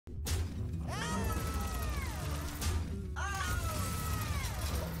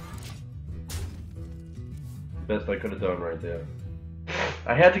best I could have done right there.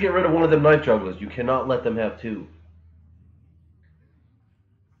 I had to get rid of one of them knife jugglers. You cannot let them have two.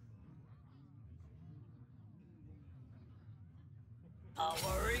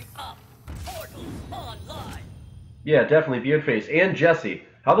 Powering up. Portal online. Yeah, definitely Beardface and Jesse.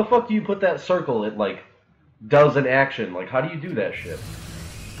 How the fuck do you put that circle? It like does an action. Like, how do you do that shit?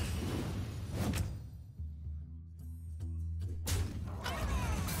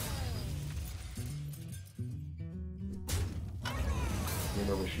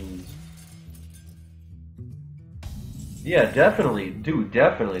 Machines. Yeah, definitely, dude,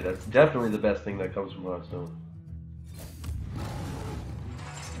 definitely. That's definitely the best thing that comes from Hearthstone.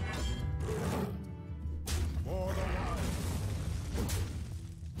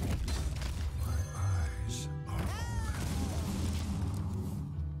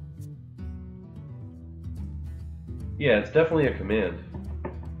 Yeah, it's definitely a command.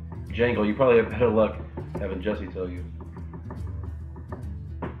 Jangle, you probably have better luck having Jesse tell you.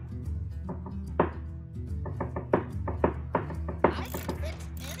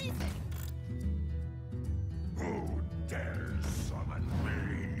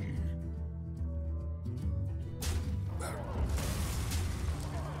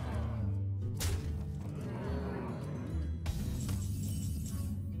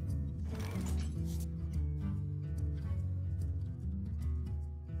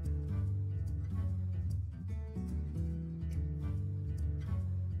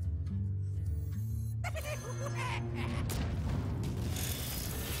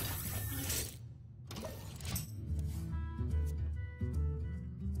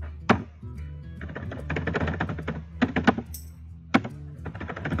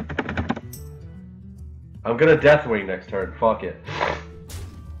 I'm gonna Deathwing next turn. Fuck it.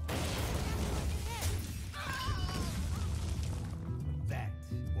 That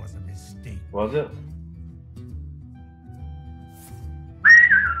was a mistake. Was it?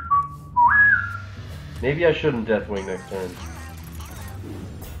 Maybe I shouldn't Deathwing next turn.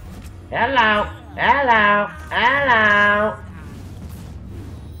 Hello! Hello! Hello!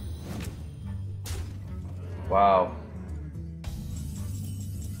 Wow.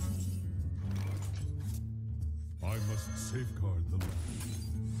 I must safeguard them.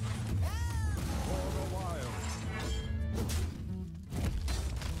 For a while.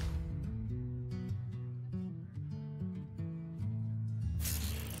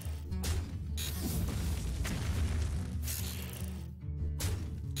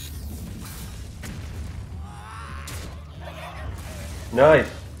 Nice.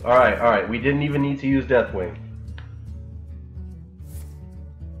 Alright, alright. We didn't even need to use Deathwing.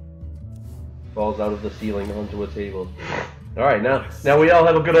 Falls out of the ceiling onto a table. Alright, now we all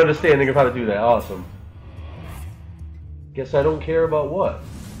have a good understanding of how to do that. Awesome. Guess I don't care about what.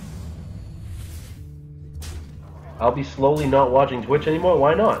 I'll be slowly not watching Twitch anymore?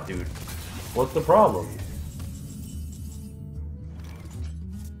 Why not, dude? What's the problem?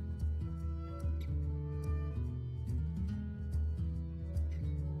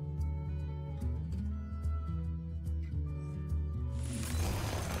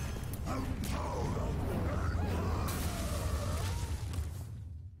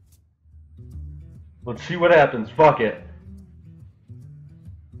 Let's see what happens. Fuck it.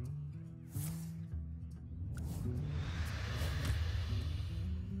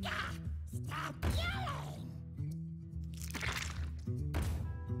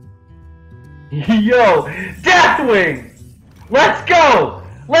 Yo, Deathwing! Let's go!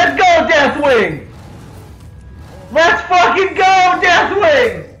 Let's go, Deathwing! Let's fucking go,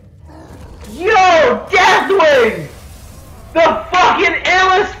 Deathwing! Yo, Deathwing! The fucking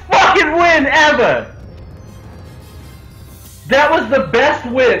illest fucking win ever! That was the best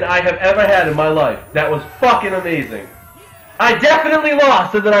win I have ever had in my life. That was fucking amazing. I definitely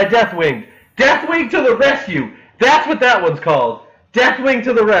lost and then I Deathwinged. Deathwing to the rescue! That's what that one's called. Deathwing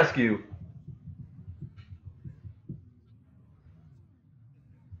to the rescue.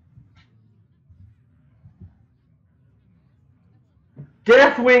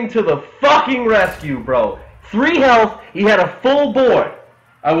 Deathwing to the fucking rescue, bro. 3 health, he had a full board.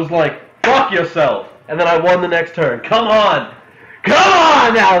 I was like, fuck yourself. And then I won the next turn. Come on! Come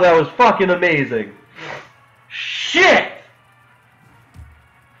on now! That was fucking amazing.